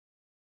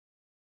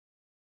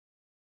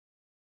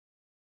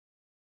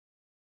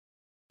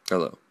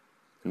Hello,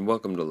 and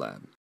welcome to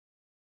Lab.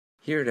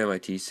 Here at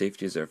MIT,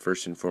 safety is our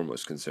first and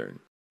foremost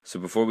concern. So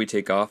before we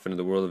take off into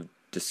the world of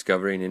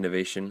discovery and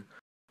innovation,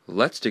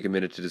 let's take a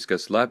minute to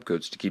discuss lab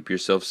coats to keep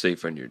yourself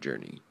safe on your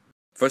journey.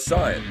 For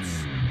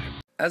science!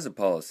 As a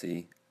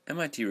policy,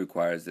 MIT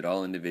requires that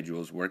all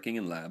individuals working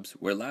in labs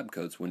wear lab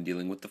coats when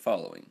dealing with the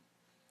following: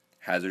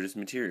 hazardous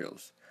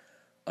materials,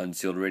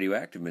 unsealed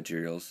radioactive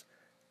materials,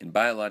 and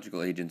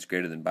biological agents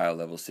greater than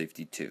biolevel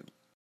safety 2.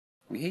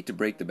 We hate to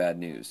break the bad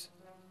news,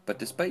 but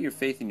despite your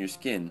faith in your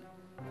skin,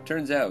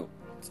 turns out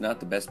it's not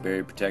the best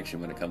barrier protection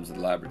when it comes to the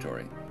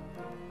laboratory.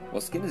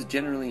 While skin is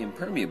generally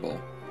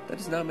impermeable, that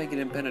does not make it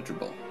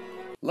impenetrable.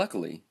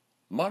 Luckily,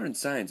 modern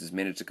science has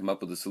managed to come up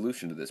with a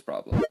solution to this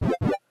problem: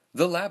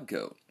 the lab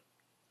coat.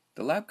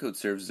 The lab coat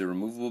serves as a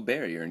removable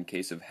barrier in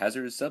case of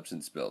hazardous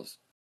substance spills,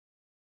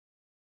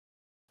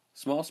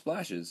 small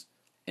splashes,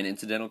 and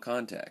incidental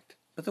contact.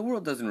 But the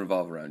world doesn't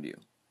revolve around you,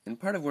 and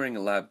part of wearing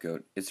a lab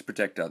coat is to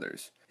protect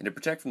others, and to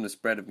protect from the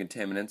spread of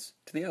contaminants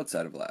to the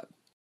outside of lab.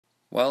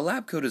 While a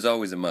lab coat is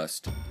always a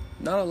must,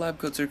 not all lab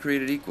coats are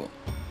created equal,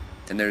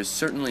 and there is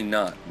certainly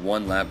not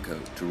one lab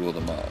coat to rule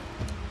them all.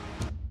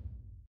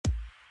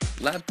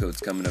 Lab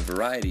coats come in a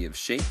variety of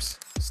shapes,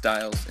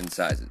 styles, and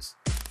sizes,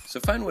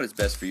 so find what is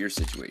best for your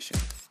situation.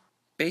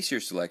 Base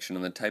your selection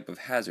on the type of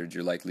hazards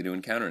you're likely to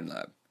encounter in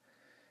lab.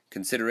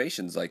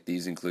 Considerations like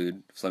these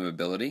include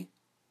flammability,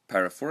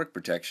 pyrophoric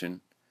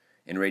protection,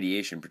 and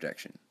radiation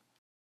protection.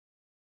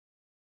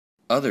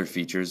 Other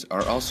features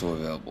are also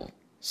available,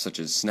 such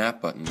as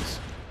snap buttons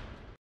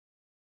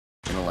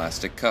and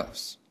elastic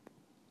cuffs.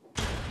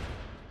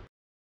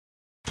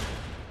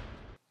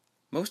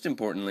 Most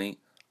importantly,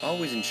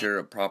 always ensure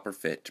a proper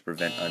fit to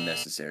prevent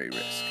unnecessary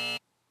risk.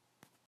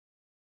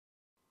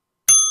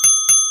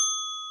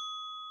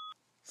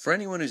 For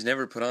anyone who's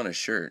never put on a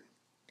shirt,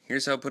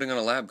 here's how putting on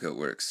a lab coat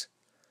works.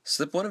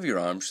 Slip one of your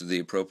arms through the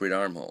appropriate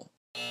armhole.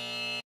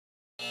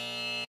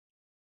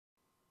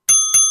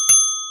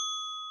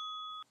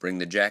 Bring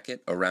the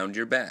jacket around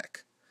your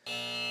back.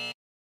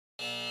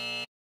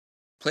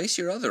 Place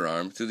your other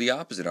arm through the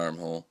opposite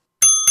armhole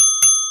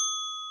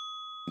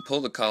and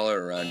pull the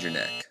collar around your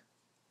neck.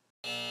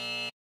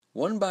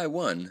 One by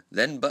one,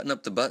 then button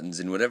up the buttons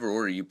in whatever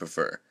order you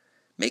prefer,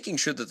 making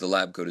sure that the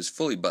lab coat is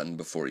fully buttoned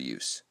before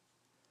use.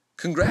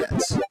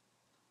 Congrats!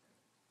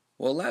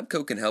 While a lab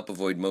coat can help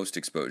avoid most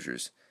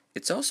exposures,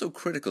 it's also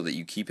critical that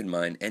you keep in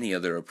mind any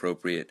other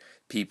appropriate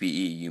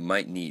PPE you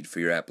might need for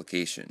your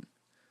application,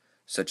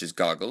 such as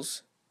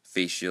goggles,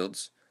 face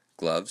shields,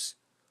 gloves,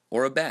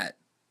 or a bat.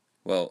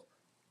 Well,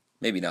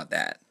 maybe not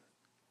that.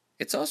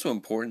 It's also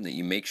important that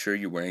you make sure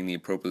you're wearing the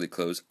appropriate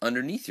clothes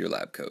underneath your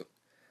lab coat.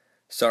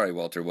 Sorry,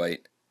 Walter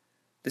White,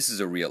 this is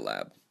a real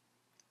lab.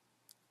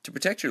 To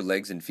protect your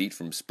legs and feet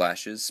from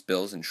splashes,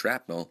 spills, and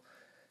shrapnel,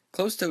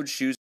 closed-toed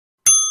shoes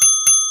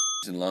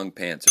and long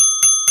pants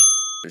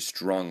are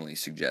strongly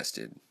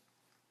suggested.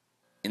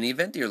 In the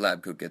event that your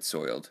lab coat gets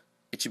soiled,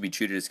 it should be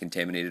treated as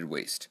contaminated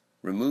waste,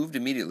 removed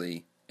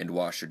immediately, and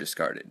washed or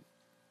discarded.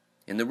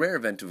 In the rare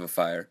event of a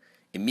fire,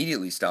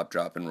 immediately stop,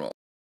 drop, and roll.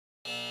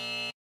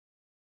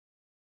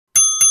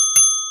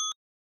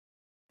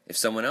 If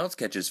someone else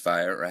catches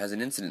fire or has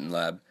an incident in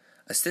lab,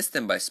 assist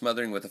them by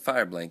smothering with a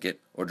fire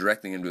blanket or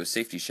directing them to a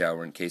safety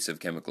shower in case of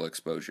chemical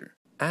exposure.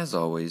 As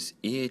always,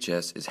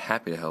 EHS is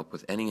happy to help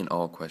with any and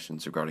all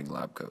questions regarding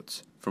lab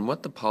coats. From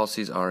what the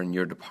policies are in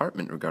your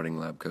department regarding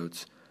lab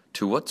coats,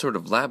 to what sort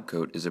of lab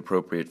coat is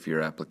appropriate for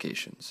your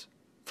applications.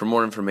 For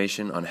more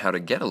information on how to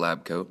get a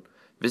lab coat,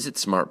 visit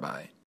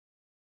SmartBuy.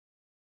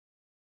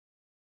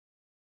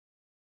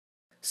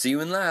 See you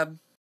in lab!